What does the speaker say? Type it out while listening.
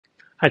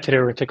Hi, today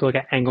we're going to take a look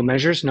at angle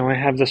measures. Now I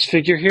have this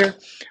figure here.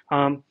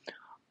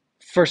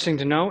 First thing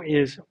to know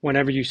is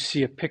whenever you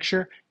see a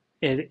picture,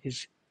 it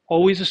is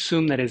always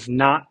assumed that it is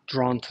not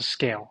drawn to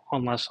scale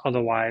unless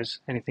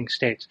otherwise anything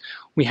states.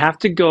 We have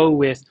to go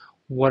with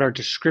what our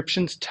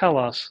descriptions tell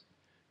us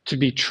to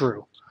be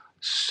true.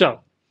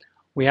 So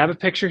we have a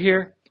picture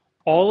here.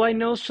 All I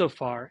know so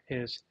far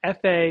is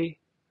FA,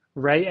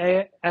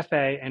 ray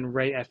FA, and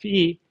ray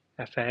FE,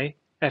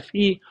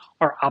 FE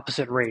are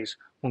opposite rays.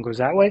 One goes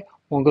that way,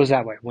 one goes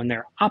that way. When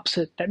they're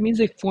opposite, that means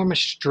they form a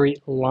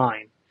straight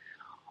line.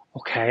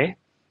 Okay?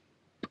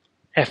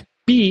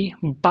 FB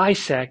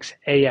bisects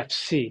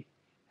AFC.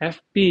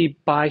 FB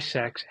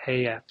bisects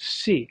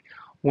AFC.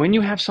 When you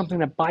have something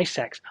that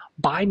bisects,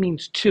 bi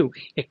means two.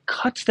 It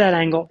cuts that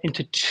angle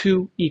into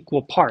two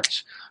equal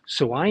parts.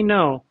 So I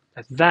know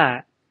that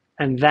that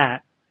and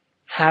that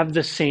have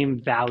the same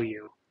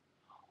value.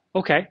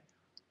 Okay,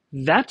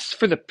 that's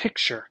for the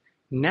picture.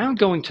 Now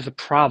going to the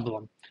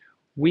problem.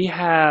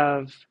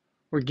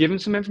 We're given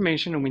some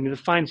information and we need to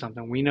find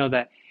something. We know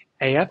that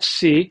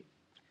AFC,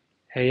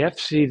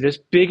 this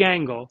big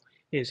angle,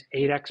 is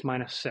 8x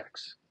minus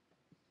 6.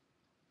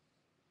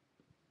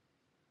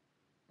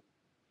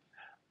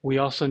 We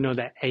also know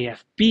that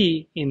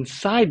AFB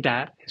inside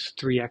that is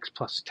 3x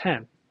plus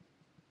 10.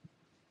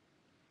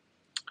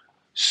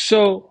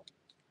 So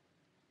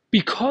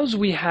because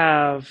we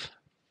have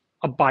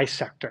a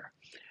bisector,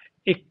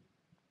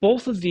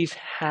 both of these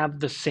have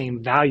the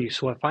same value.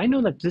 So if I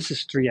know that this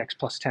is 3x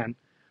plus 10,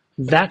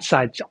 that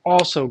side's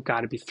also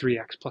got to be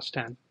 3x plus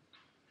 10.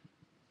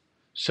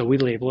 So we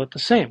label it the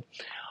same.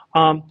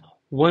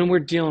 When we're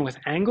dealing with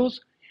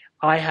angles,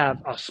 I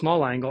have a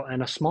small angle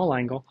and a small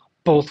angle,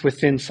 both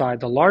within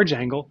inside the large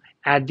angle.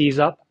 Add these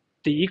up,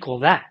 they equal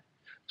that.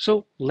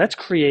 So let's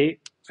create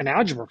an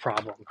algebra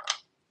problem.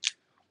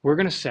 We're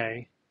going to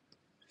say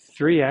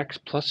 3x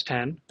plus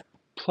 10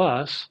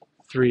 plus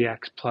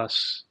 3x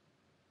plus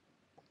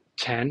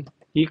 10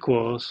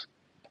 equals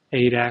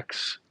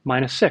 8x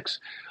minus 6.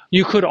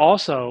 You could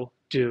also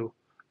do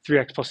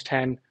 3x plus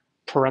 10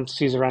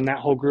 parentheses around that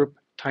whole group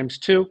times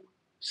 2,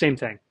 same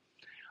thing.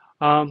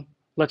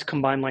 Let's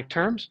combine like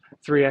terms.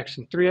 3x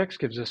and 3x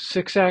gives us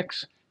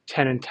 6x.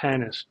 10 and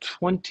 10 is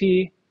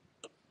 20.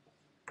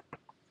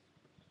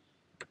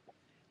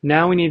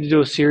 Now we need to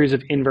do a series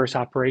of inverse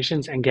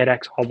operations and get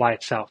x all by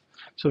itself.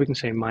 So we can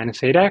say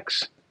minus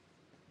 8x,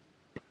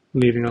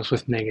 leaving us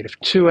with negative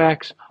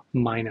 2x,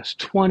 minus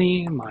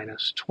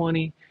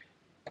 20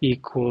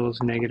 equals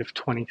negative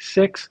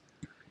 26.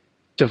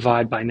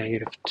 Divide by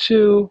negative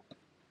 2,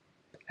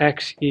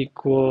 x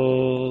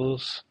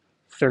equals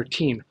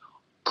 13.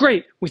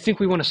 Great, we think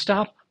we want to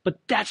stop, but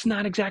that's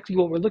not exactly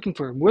what we're looking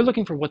for. We're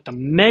looking for what the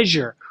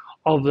measure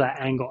of that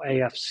angle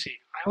AFC.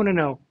 I want to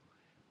know,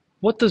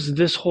 what does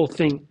this whole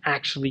thing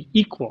actually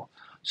equal?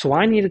 So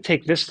I need to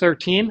take this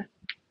 13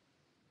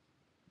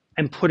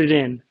 and put it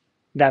in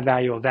that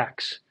value of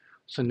x.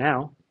 So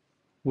now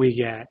we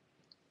get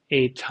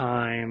 8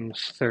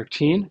 times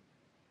 13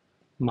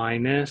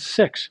 minus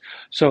 6.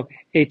 So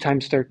 8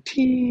 times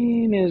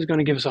 13 is going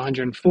to give us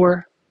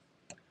 104.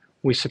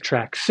 We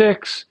subtract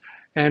 6,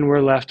 and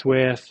we're left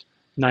with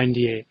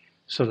 98.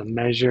 So the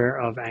measure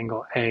of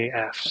angle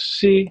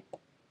AFC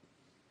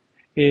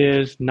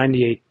is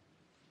 98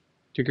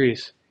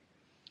 degrees.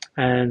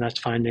 And that's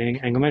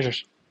finding angle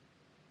measures.